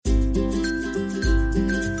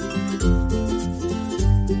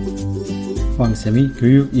왕쌤이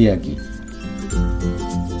교육 이야기.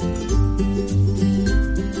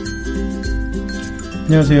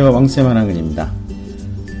 안녕하세요, 왕쌤 한한근입니다.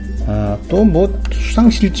 또 뭐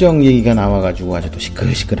수상실정 얘기가 나와가지고 아주 또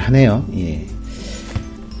시끌시끌하네요. 예.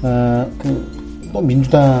 또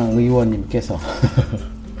민주당 의원님께서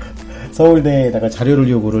서울대에다가 자료를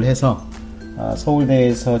요구를 해서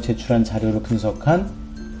서울대에서 제출한 자료를 분석한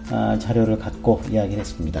자료를 갖고 이야기를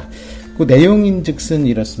했습니다. 그 내용인즉슨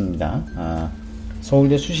이렇습니다.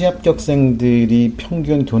 서울대 수시 합격생들이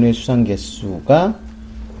평균 교내 수상 개수가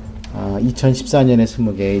 2014년에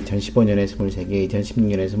 20개, 2015년에 23개,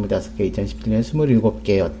 2016년에 25개, 2017년에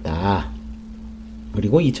 27개였다.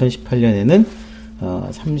 그리고 2018년에는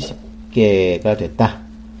 30개가 됐다.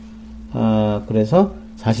 그래서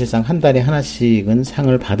사실상 한 달에 하나씩은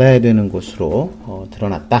상을 받아야 되는 것으로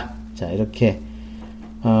드러났다. 자, 이렇게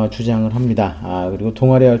주장을 합니다. 그리고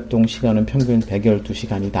동아리 활동 시간은 평균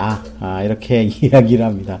 112시간이다. 이렇게 이야기를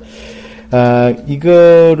합니다.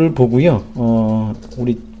 이거를 보고요,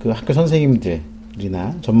 우리 그 학교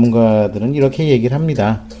선생님들이나 전문가들은 이렇게 얘기를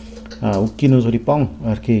합니다. 웃기는 소리 뻥,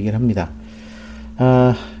 이렇게 얘기를 합니다.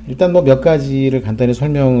 일단 뭐 몇 가지를 간단히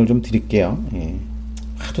설명을 좀 드릴게요. 예.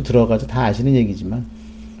 하도 들어가지고 다 아시는 얘기지만.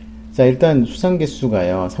 자, 일단 수상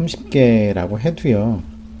개수가요, 30개라고 해도요.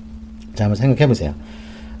 자, 한번 생각해 보세요.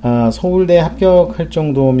 서울대 합격할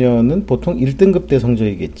정도면은 보통 1등급 대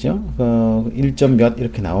성적이겠죠. 1점 몇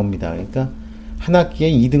이렇게 나옵니다. 그러니까 한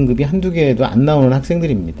학기에 2등급이 한두 개도 안 나오는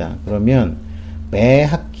학생들입니다. 그러면 매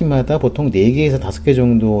학기마다 보통 4개에서 5개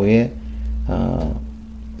정도의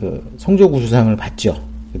그 성적 우수상을 받죠.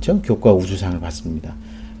 그렇죠? 교과 우수상을 받습니다.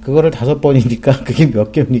 그거를 5번이니까 그게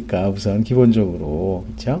몇 개입니까? 우선 기본적으로.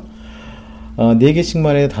 그렇죠?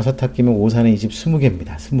 4개씩만 해도 5학기면 5, 4는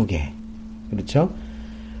 20개입니다. 20개. 그렇죠?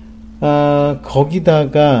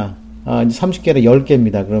 거기다가 이제 30개라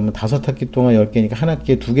 10개입니다. 그러면 5학기 동안 10개니까 한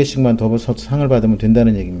학기에 2개씩만 더 상을 받으면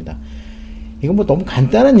된다는 얘기입니다. 이건 뭐 너무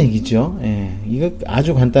간단한 얘기죠. 예, 이거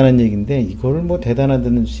아주 간단한 얘기인데 이거를 뭐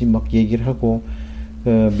대단하다는 듯이 막 얘기를 하고,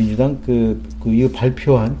 민주당 이거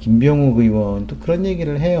발표한 김병욱 의원도 그런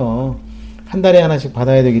얘기를 해요. 한 달에 하나씩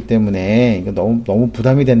받아야 되기 때문에 이거 너무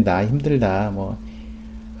부담이 된다, 힘들다,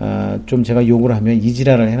 좀 제가 욕을 하면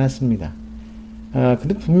이지랄을 해놨습니다.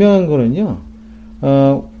 근데 분명한 거는요,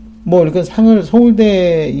 그러니까 상을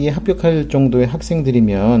서울대에 합격할 정도의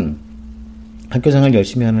학생들이면 학교생활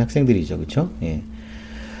열심히 하는 학생들이죠. 그쵸? 예.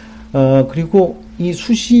 그리고 이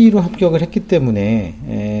수시로 합격을 했기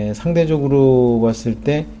때문에, 상대적으로 봤을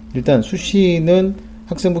때, 일단 수시는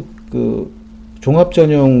학생부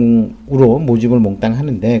종합전형으로 모집을 몽땅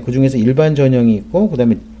하는데, 그 중에서 일반 전형이 있고, 그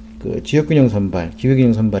다음에 지역균형 선발,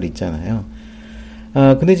 기회균형 선발이 있잖아요.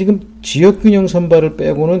 근데 지금 지역균형 선발을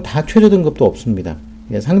빼고는 다 최저 등급도 없습니다.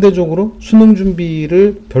 상대적으로 수능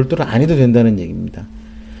준비를 별도로 안 해도 된다는 얘기입니다.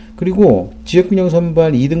 그리고 지역균형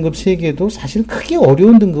선발 2등급 3개도 사실 크게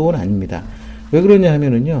어려운 등급은 아닙니다. 왜 그러냐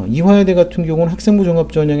하면은요, 이화여대 같은 경우는 학생부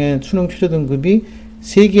종합전형의 수능 최저 등급이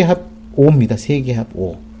 3개 합 5입니다. 3개 합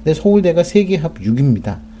 5. 근데 서울대가 3개 합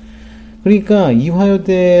 6입니다. 그러니까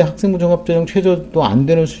이화여대 학생부 종합전형 최저도 안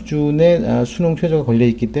되는 수준의 수능 최저가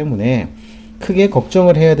걸려있기 때문에 크게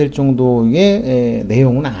걱정을 해야 될 정도의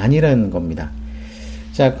내용은 아니라는 겁니다.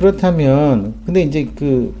 자, 그렇다면, 근데 이제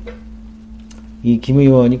이 김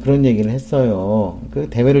의원이 그런 얘기를 했어요. 그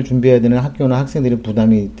대회를 준비해야 되는 학교나 학생들이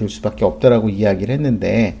부담이 될 수밖에 없다라고 이야기를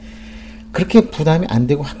했는데, 그렇게 부담이 안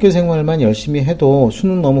되고 학교 생활만 열심히 해도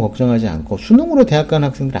수능 너무 걱정하지 않고, 수능으로 대학 가는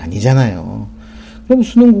학생들 아니잖아요. 그럼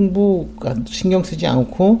수능 공부 신경 쓰지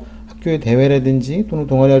않고 학교의 대회라든지 또는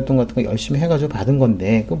동아리 활동 같은 거 열심히 해가지고 받은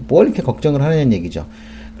건데, 뭘 이렇게 걱정을 하느냐는 얘기죠.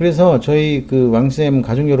 그래서 저희 왕쌤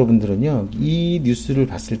가족 여러분들은요, 이 뉴스를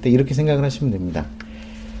봤을 때 이렇게 생각을 하시면 됩니다.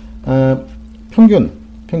 평균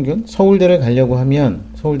서울대를 가려고 하면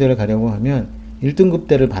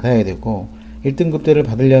 1등급대를 받아야 되고, 1등급대를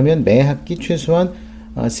받으려면 매 학기 최소한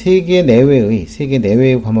 3개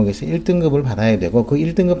내외의 과목에서 1등급을 받아야 되고, 그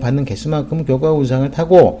 1등급 받는 개수만큼 교과 우수상을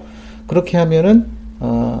타고, 그렇게 하면은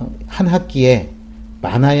한 학기에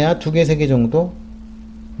많아야 2개, 3개 정도,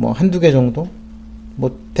 한두 개 정도,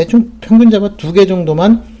 대충 평균 잡아 2개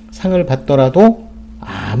정도만 상을 받더라도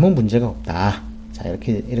아무 문제가 없다. 자,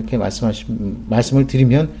 이렇게 말씀을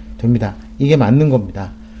드리면 됩니다. 이게 맞는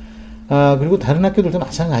겁니다. 그리고 다른 학교들도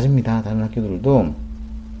마찬가지입니다. 다른 학교들도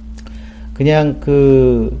그냥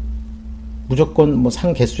무조건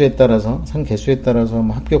상 개수에 따라서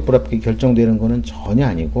합격 불합격이 결정되는 거는 전혀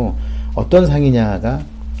아니고, 어떤 상이냐가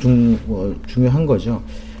중요한 거죠.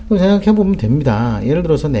 생각해 보면 됩니다. 예를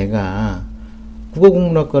들어서 내가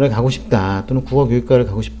국어국문학과를 가고 싶다 또는 국어교육과를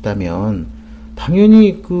가고 싶다면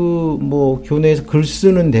당연히 교내에서 글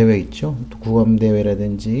쓰는 대회 있죠. 또 국어함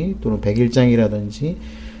대회라든지 또는 백일장이라든지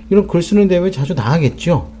이런 글 쓰는 대회 자주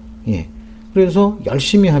나가겠죠. 예. 그래서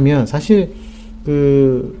열심히 하면 사실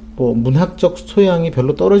문학적 소양이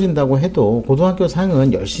별로 떨어진다고 해도 고등학교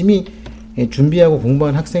상은 열심히 준비하고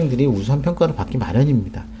공부한 학생들이 우수한 평가를 받기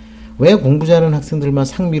마련입니다. 왜 공부 잘하는 학생들만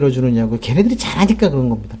상 밀어주느냐고. 걔네들이 잘하니까 그런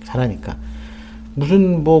겁니다. 잘하니까.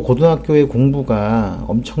 무슨 고등학교의 공부가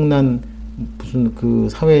엄청난 무슨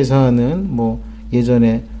사회에서 하는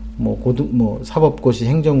예전에 사법고시,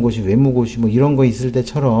 행정고시, 외무고시 이런 거 있을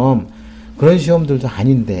때처럼 그런 시험들도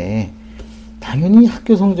아닌데 당연히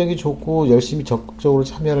학교 성적이 좋고 열심히 적극적으로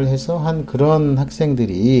참여를 해서 한 그런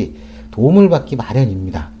학생들이 도움을 받기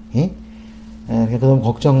마련입니다. 예? 그래서 너무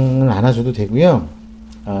걱정은 안 하셔도 되고요.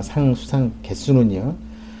 수상 개수는요.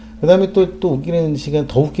 그 다음에 또 웃기는 시간,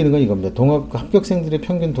 더 웃기는 건 이겁니다. 합격생들의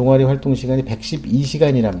평균 동아리 활동 시간이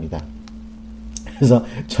 112시간이랍니다. 그래서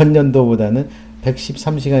전년도보다는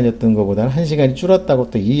 113시간이었던 것보다는 1시간이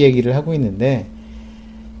줄었다고 또 이 얘기를 하고 있는데,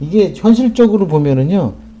 이게 현실적으로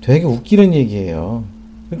보면은요, 되게 웃기는 얘기예요.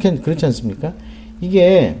 그렇지 않습니까?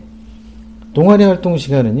 이게, 동아리 활동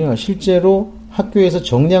시간은요, 실제로 학교에서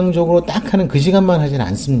정량적으로 딱 하는 그 시간만 하진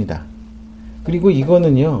않습니다. 그리고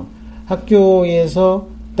이거는요, 학교에서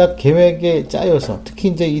딱 계획에 짜여서, 특히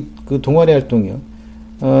이제 동아리 활동이요.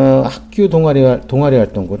 학교 동아리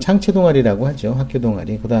활동고, 창체 동아리라고 하죠. 학교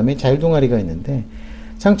동아리. 그 다음에 자율 동아리가 있는데,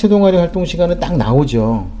 창체 동아리 활동 시간은 딱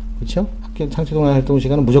나오죠. 그렇죠? 학교 창체 동아리 활동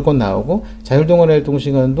시간은 무조건 나오고, 자율 동아리 활동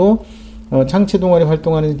시간도, 창체 동아리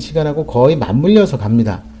활동하는 시간하고 거의 맞물려서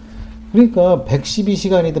갑니다. 그러니까,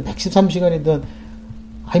 112시간이든 113시간이든,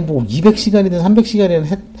 200시간이든 300시간이든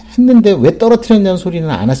했는데 왜 떨어뜨렸냐는 소리는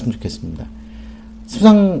안 했으면 좋겠습니다.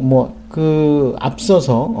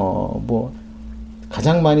 앞서서,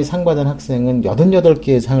 가장 많이 상 받은 학생은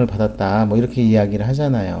 88개의 상을 받았다. 이렇게 이야기를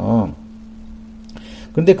하잖아요.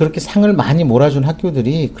 그런데 그렇게 상을 많이 몰아준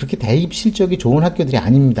학교들이 그렇게 대입 실적이 좋은 학교들이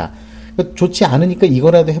아닙니다. 그러니까 좋지 않으니까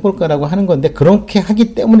이거라도 해볼까라고 하는 건데, 그렇게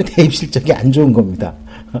하기 때문에 대입 실적이 안 좋은 겁니다.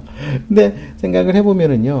 근데 생각을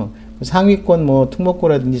해보면은요, 상위권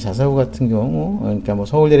특목고라든지 자사고 같은 경우, 그러니까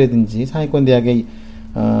서울대라든지 상위권 대학의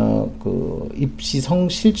입시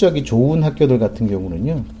실적이 좋은 학교들 같은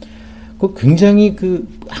경우는요, 굉장히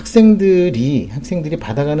학생들이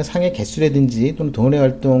받아가는 상의 개수라든지 또는 동아리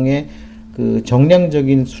활동의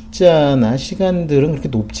정량적인 숫자나 시간들은 그렇게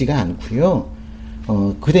높지가 않고요.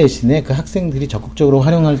 그 대신에 그 학생들이 적극적으로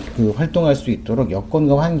활동할 수 있도록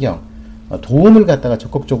여건과 환경, 도움을 갖다가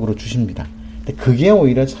적극적으로 주십니다. 근데 그게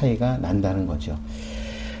오히려 차이가 난다는 거죠.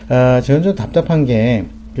 저는 좀 답답한 게,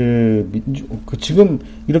 지금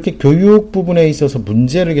이렇게 교육 부분에 있어서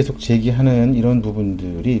문제를 계속 제기하는 이런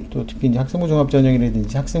부분들이, 또 특히 이제 학생부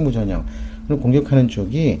종합전형이라든지 학생부 전형을 공격하는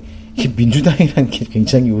쪽이 민주당이라는 게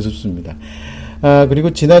굉장히 우습습니다.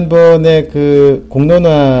 그리고 지난번에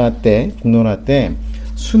공론화 때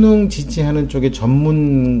수능 지지하는 쪽의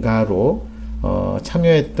전문가로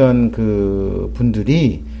참여했던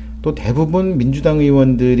분들이 또 대부분 민주당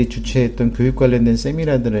의원들이 주최했던 교육 관련된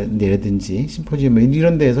세미나라든지 심포지엄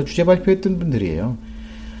이런 데에서 주제 발표했던 분들이에요.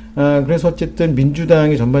 그래서 어쨌든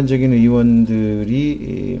민주당의 전반적인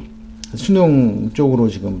의원들이 수능 쪽으로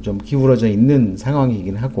지금 좀 기울어져 있는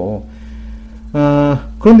상황이긴 하고,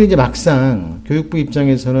 그런데 이제 막상 교육부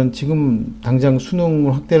입장에서는 지금 당장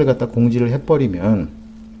수능 확대를 갖다 공지를 해버리면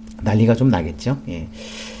난리가 좀 나겠죠. 예.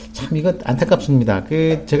 참 이거 안타깝습니다.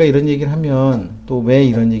 제가 이런 얘기를 하면 또 왜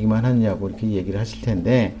이런 얘기만 하느냐고 이렇게 얘기를 하실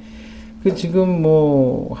텐데, 지금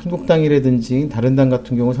한국당이라든지 다른 당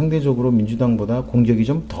같은 경우 상대적으로 민주당보다 공격이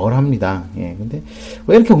좀 덜 합니다. 예. 근데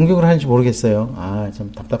왜 이렇게 공격을 하는지 모르겠어요.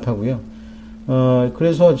 참 답답하고요.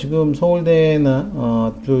 그래서 지금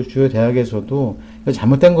서울대나 주요 대학에서도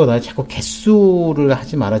잘못된 거다. 자꾸 개수를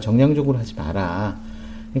하지 마라. 정량적으로 하지 마라.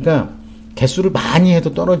 그러니까 개수를 많이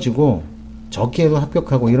해도 떨어지고 적게 해도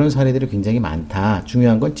합격하고 이런 사례들이 굉장히 많다.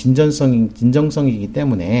 중요한 건 진정성이기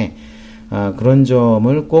때문에 그런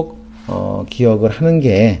점을 꼭 기억을 하는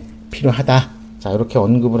게 필요하다. 자, 이렇게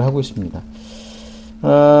언급을 하고 있습니다.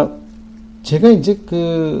 제가 이제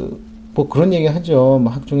그런 얘기 하죠.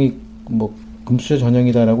 학종이 금수저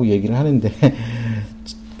전형이다라고 얘기를 하는데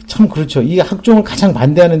참 그렇죠. 이 학종을 가장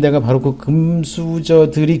반대하는 데가 바로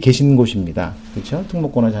금수저들이 계신 곳입니다. 그렇죠?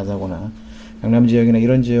 특목고나 자사고나 강남 지역이나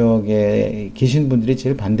이런 지역에 계신 분들이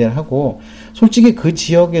제일 반대를 하고, 솔직히 그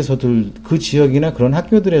지역이나 그런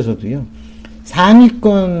학교들에서도요,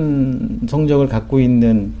 상위권 성적을 갖고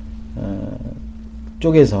있는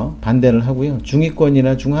쪽에서 반대를 하고요,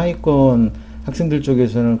 중위권이나 중하위권 학생들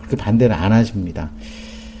쪽에서는 그렇게 반대를 안 하십니다.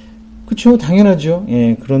 그쵸, 당연하죠.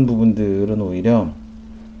 예, 그런 부분들은 오히려,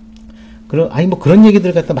 뭐 그런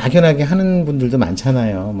얘기들 갖다 막연하게 하는 분들도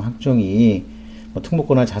많잖아요. 뭐 학종이, 뭐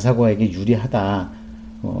특목고나 자사고에게 유리하다.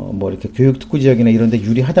 뭐 이렇게 교육 특구 지역이나 이런 데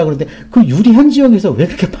유리하다 그러는데, 그 유리한 지역에서 왜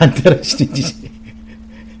그렇게 반대를 하시는지.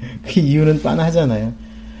 그 이유는 빤하잖아요.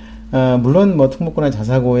 물론 뭐 특목고나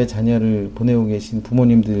자사고에 자녀를 보내고 계신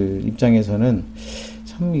부모님들 입장에서는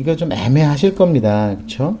참 이거 좀 애매하실 겁니다.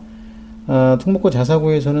 그쵸? 특목고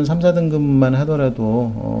자사고에서는 3, 4등급만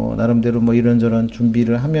하더라도, 나름대로 뭐 이런저런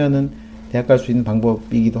준비를 하면은 대학 갈 수 있는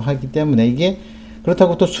방법이기도 하기 때문에 이게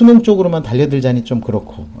그렇다고 또 수능 쪽으로만 달려들자니 좀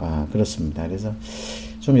그렇고, 그렇습니다. 그래서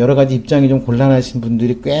좀 여러 가지 입장이 좀 곤란하신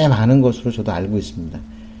분들이 꽤 많은 것으로 저도 알고 있습니다.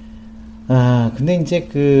 근데 이제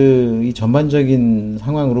이 전반적인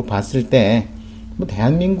상황으로 봤을 때, 뭐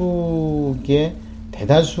대한민국의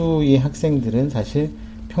대다수의 학생들은 사실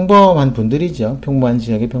평범한 분들이죠. 평범한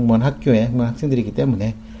지역의 평범한 학교의 평범한 학생들이기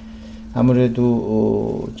때문에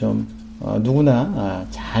아무래도 누구나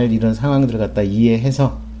잘 이런 상황들을 갖다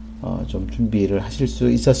이해해서 좀 준비를 하실 수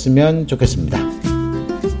있었으면 좋겠습니다.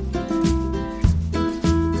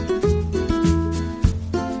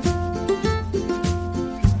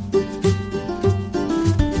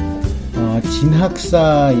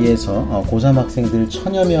 진학사에서 고3 학생들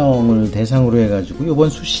 1000여 명을 대상으로 해가지고 이번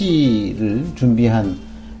수시를 준비한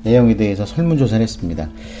내용에 대해서 설문조사를 했습니다.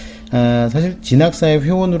 사실 진학사에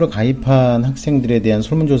회원으로 가입한 학생들에 대한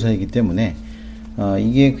설문조사이기 때문에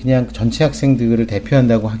이게 그냥 전체 학생들을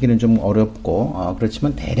대표한다고 하기는 좀 어렵고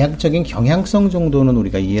그렇지만 대략적인 경향성 정도는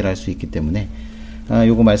우리가 이해를 할 수 있기 때문에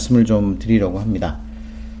요거 말씀을 좀 드리려고 합니다.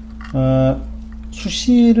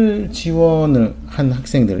 수시를 지원을 한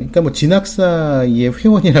학생들, 그러니까 뭐 진학사의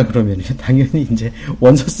회원이라 그러면 당연히 이제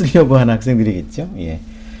원서 쓰려고 하는 학생들이겠죠. 예.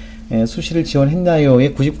 수시를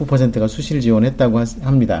지원했나요의 99%가 수시를 지원했다고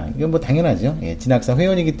합니다. 이건 뭐 당연하죠. 예, 진학사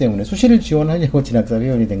회원이기 때문에 수시를 지원하려고 진학사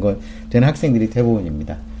회원이 된 학생들이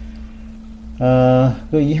대부분입니다.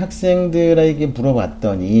 이 학생들에게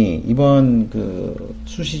물어봤더니 이번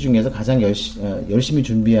수시 중에서 가장 열심히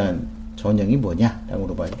준비한 전형이 뭐냐라고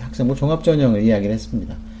물어봤는데 학생부 종합전형을 이야기를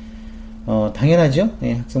했습니다. 당연하죠.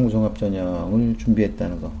 예, 학생부 종합전형을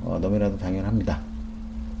준비했다는 거 너무나도 당연합니다.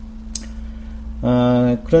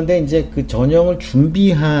 그런데 이제 그 전형을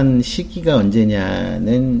준비한 시기가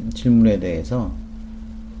언제냐는 질문에 대해서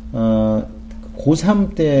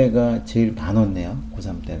고3 때가 제일 많았네요.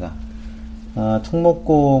 고3 때가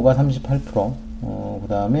특목고가 38%, 그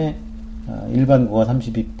다음에 일반고가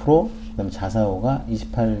 32%, 그 다음에 자사고가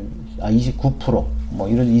 29%, 뭐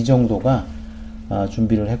이 정도가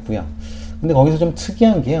준비를 했고요. 근데 거기서 좀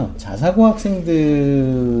특이한 게요. 자사고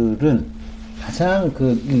학생들은 가장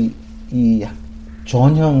이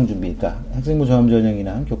전형 준비, 그러니까 학생부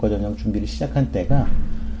전형이나 교과 전형 준비를 시작한 때가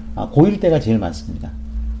고1 때가 제일 많습니다.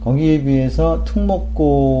 거기에 비해서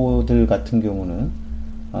특목고들 같은 경우는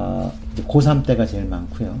고3 때가 제일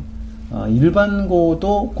많고요.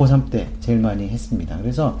 일반고도 고3 때 제일 많이 했습니다.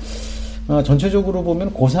 그래서 전체적으로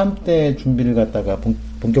보면 고3 때 준비를 갖다가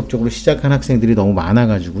본격적으로 시작한 학생들이 너무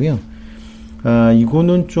많아가지고요.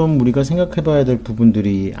 이거는 좀 우리가 생각해 봐야 될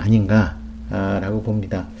부분들이 아닌가 라고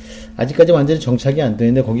봅니다. 아직까지 완전히 정착이 안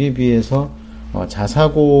되는데 거기에 비해서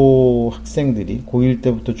자사고 학생들이 고1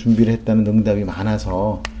 때부터 준비를 했다는 응답이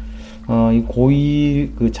많아서 이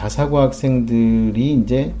고1 자사고 학생들이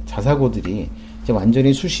자사고들이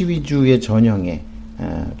완전히 수시 위주의 전형에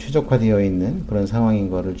최적화되어 있는 그런 상황인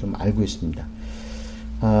거를 좀 알고 있습니다.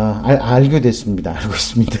 알게 됐습니다. 알고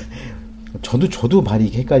있습니다. 저도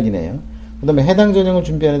발이 헷갈리네요. 그 다음에 해당 전형을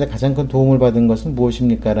준비하는데 가장 큰 도움을 받은 것은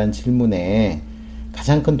무엇입니까? 라는 질문에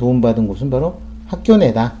가장 큰 도움 받은 곳은 바로 학교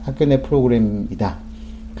내다. 학교 내 프로그램이다.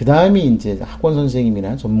 그 다음이 이제 학원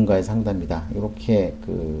선생님이나 전문가의 상담이다. 이렇게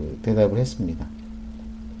대답을 했습니다.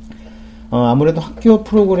 아무래도 학교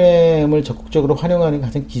프로그램을 적극적으로 활용하는 게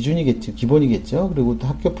가장 기본이겠죠. 그리고 또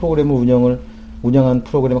학교 프로그램을 운영한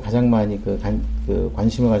프로그램에 가장 많이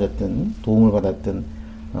관심을 가졌던, 도움을 받았던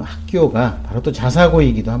학교가 바로 또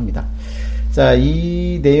자사고이기도 합니다. 자,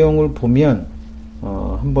 이 내용을 보면,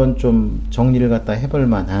 한번 좀 정리를 갖다 해볼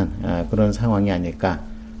만한, 그런 상황이 아닐까,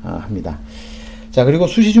 합니다. 자, 그리고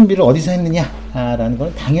수시 준비를 어디서 했느냐라는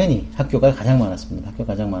건 당연히 학교가 가장 많았습니다.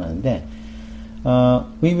 학교가 가장 많았는데,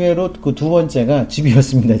 의외로 그 두 번째가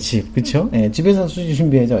집이었습니다. 집. 그쵸? 예, 집에서 수시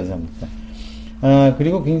준비해서 어디서 합니까?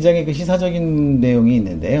 그리고 굉장히 시사적인 내용이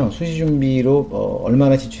있는데요. 수시 준비로,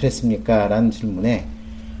 얼마나 지출했습니까? 라는 질문에,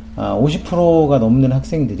 50%가 넘는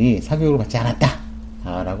학생들이 사교육을 받지 않았다.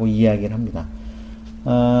 라고 이야기를 합니다.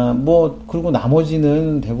 그리고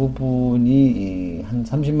나머지는 대부분이 한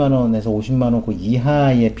 30만원에서 50만원 그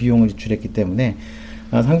이하의 비용을 지출했기 때문에,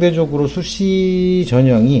 상대적으로 수시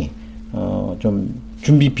전형이 좀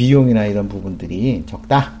준비 비용이나 이런 부분들이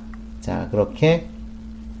적다. 자, 그렇게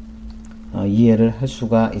이해를 할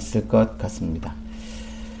수가 있을 것 같습니다.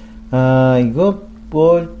 이거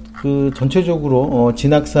전체적으로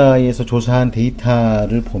진학사에서 조사한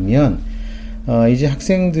데이터를 보면 이제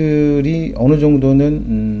학생들이 어느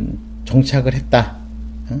정도는 정착을 했다,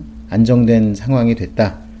 안정된 상황이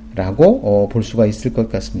됐다라고 볼 수가 있을 것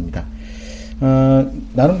같습니다.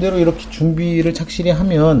 나름대로 이렇게 준비를 착실히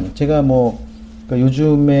하면 제가 그러니까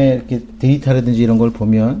요즘에 이렇게 데이터라든지 이런 걸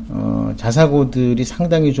보면 자사고들이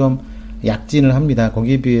상당히 좀 약진을 합니다.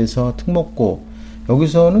 거기에 비해서 특목고,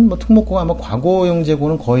 여기서는 특목고가 아마 과거형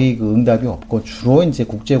제고는 거의 그 응답이 없고 주로 이제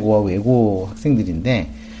국제고와 외고 학생들인데,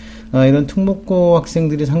 이런 특목고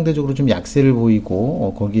학생들이 상대적으로 좀 약세를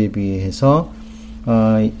보이고, 거기에 비해서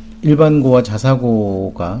일반고와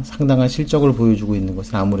자사고가 상당한 실적을 보여주고 있는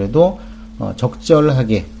것은 아무래도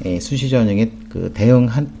적절하게 수시 전형에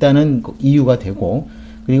대응했다는 이유가 되고,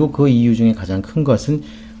 그리고 그 이유 중에 가장 큰 것은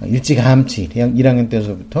일찌감치 1학년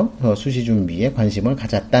때서부터 수시 준비에 관심을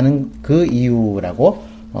가졌다는 그 이유라고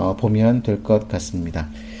보면 될 것 같습니다.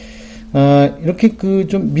 이렇게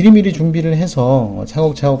좀 미리미리 준비를 해서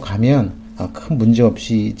차곡차곡 가면 큰 문제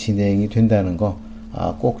없이 진행이 된다는 거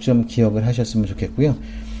꼭 좀 기억을 하셨으면 좋겠고요.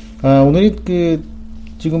 오늘이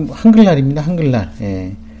지금 한글날입니다. 한글날.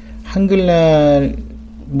 예. 한글날만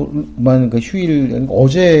휴일,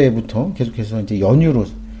 어제부터 계속해서 이제 연휴로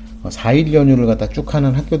 4일 연휴를 갖다 쭉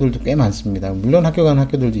하는 학교들도 꽤 많습니다. 물론 학교 가는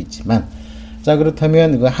학교들도 있지만, 자,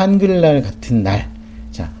 그렇다면 그 한글날 같은 날,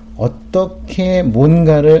 자, 어떻게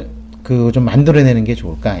뭔가를 좀 만들어내는 게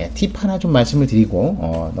좋을까? 팁 하나 좀 말씀을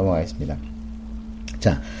드리고 넘어가겠습니다.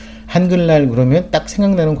 자, 한글날 그러면 딱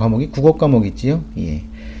생각나는 과목이 국어 과목이지요. 예.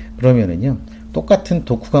 그러면은요, 똑같은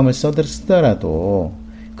독후감을 쓰더라도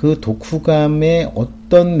그 독후감에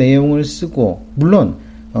어떤 내용을 쓰고, 물론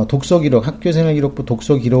독서기록, 학교생활기록부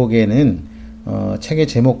독서기록에는 책의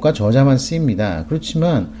제목과 저자만 쓰입니다.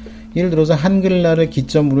 그렇지만 예를 들어서 한글날을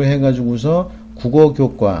기점으로 해가지고서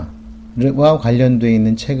국어교과와 관련되어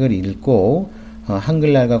있는 책을 읽고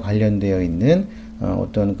한글날과 관련되어 있는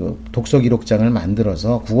어떤 독서기록장을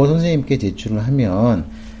만들어서 국어 선생님께 제출을 하면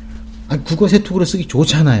국어 세특으로 쓰기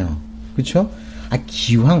좋잖아요. 그렇죠?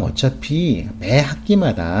 기왕 어차피 매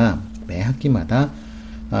학기마다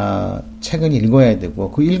책은 읽어야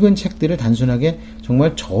되고, 그 읽은 책들을 단순하게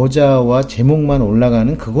정말 저자와 제목만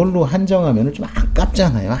올라가는 그걸로 한정하면 좀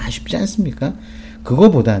아깝잖아요. 아쉽지 않습니까?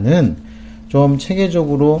 그거보다는 좀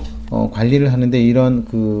체계적으로 관리를 하는데 이런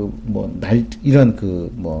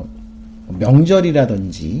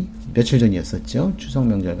명절이라든지, 며칠 전이었었죠. 추석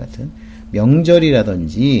명절 같은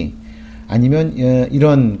명절이라든지, 아니면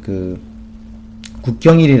이런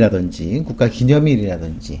국경일이라든지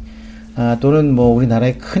국가기념일이라든지, 또는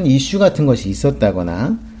우리나라에 큰 이슈 같은 것이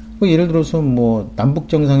있었다거나, 예를 들어서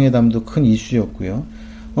남북정상회담도 큰 이슈였고요.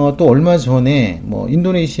 또 얼마 전에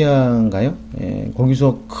인도네시아인가요? 예,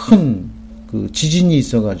 거기서 큰 지진이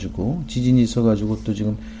있어가지고 또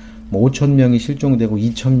지금 5,000명이 실종되고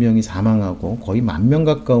 2,000명이 사망하고 거의 10,000명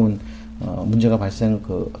가까운 문제가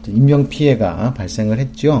어떤 인명 피해가 발생을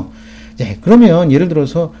했죠. 네, 그러면 예를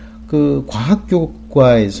들어서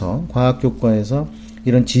과학교과에서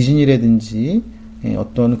이런 지진이라든지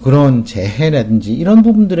어떤 그런 재해라든지 이런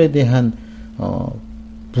부분들에 대한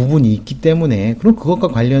부분이 있기 때문에, 그럼 그것과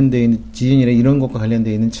관련되어 있는 지진이나 이런 것과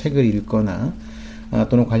관련되어 있는 책을 읽거나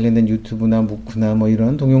또는 관련된 유튜브나 무크나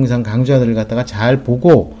이런 동영상 강좌들을 갖다가 잘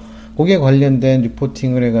보고 거기에 관련된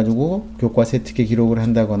리포팅을 해가지고 교과 세특에 기록을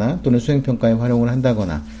한다거나 또는 수행평가에 활용을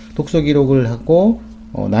한다거나 독서 기록을 하고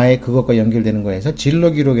나의 그것과 연결되는 거에서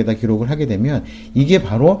진로 기록에다 기록을 하게 되면 이게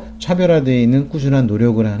바로 차별화되어 있는 꾸준한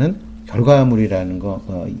노력을 하는 결과물이라는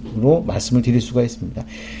거로 말씀을 드릴 수가 있습니다.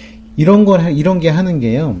 이런 게 하는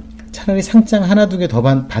게요, 차라리 상장 하나 두 개 더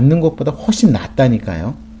받는 것보다 훨씬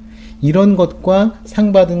낫다니까요. 이런 것과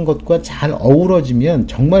상 받은 것과 잘 어우러지면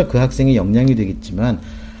정말 그 학생의 역량이 되겠지만,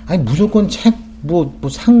 무조건 책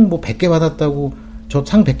상 100개 받았다고, 저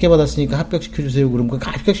상 100개 받았으니까 합격시켜주세요. 그러면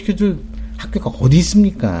합격시켜줄 학교가 어디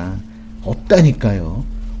있습니까? 없다니까요.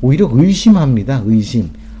 오히려 의심합니다. 의심.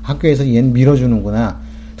 학교에서 얘는 밀어주는구나.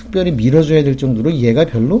 특별히 밀어줘야 될 정도로 얘가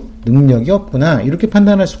별로 능력이 없구나. 이렇게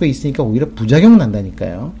판단할 수가 있으니까 오히려 부작용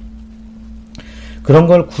난다니까요. 그런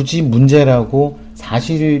걸 굳이 문제라고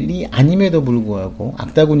사실이 아님에도 불구하고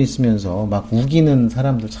악다구니 있으면서 막 우기는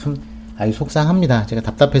사람들 참 속상합니다. 제가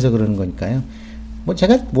답답해서 그러는 거니까요.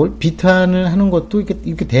 제가 비판을 하는 것도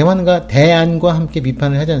이렇게 대안과 함께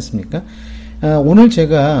비판을 하지 않습니까? 오늘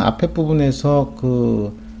제가 앞에 부분에서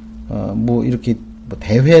이렇게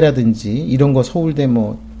대회라든지 이런 거 서울대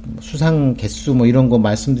수상 개수 이런 거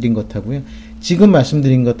말씀드린 것하고요. 지금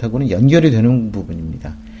말씀드린 것하고는 연결이 되는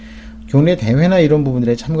부분입니다. 교내 대회나 이런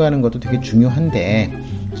부분들에 참가하는 것도 되게 중요한데,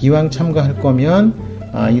 기왕 참가할 거면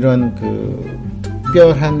이런 그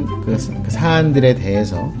특별한 그 사안들에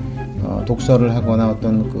대해서 독서를 하거나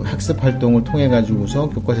어떤 그 학습 활동을 통해 가지고서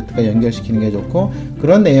교과 세트가 연결시키는 게 좋고,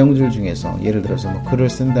 그런 내용들 중에서 예를 들어서 뭐 글을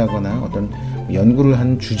쓴다거나 어떤 연구를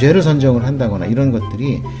한 주제를 선정을 한다거나 이런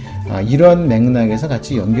것들이 이런 맥락에서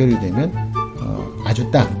같이 연결이 되면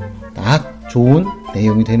아주 딱 좋은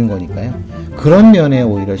내용이 되는 거니까요. 그런 면에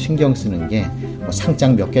오히려 신경 쓰는 게 뭐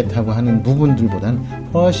상장 몇 개 타고 하는 부분들보다는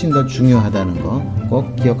훨씬 더 중요하다는 거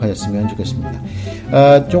꼭 기억하셨으면 좋겠습니다.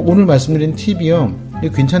 오늘 말씀드린 팁이요,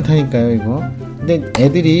 이거 괜찮다니까요, 이거. 근데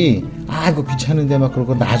애들이 이거 귀찮은데 막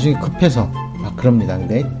그러고 나중에 급해서 막 그럽니다.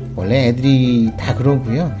 근데 원래 애들이 다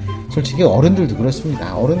그러고요. 솔직히 어른들도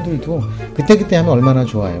그렇습니다. 어른들도 그때그때 하면 얼마나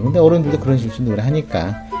좋아요. 근데 어른들도 그런 실수를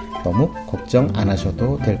하니까 너무 걱정 안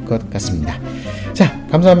하셔도 될 것 같습니다. 자,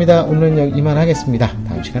 감사합니다. 오늘은 이만 하겠습니다.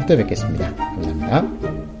 다음 시간에 또 뵙겠습니다. 감사합니다.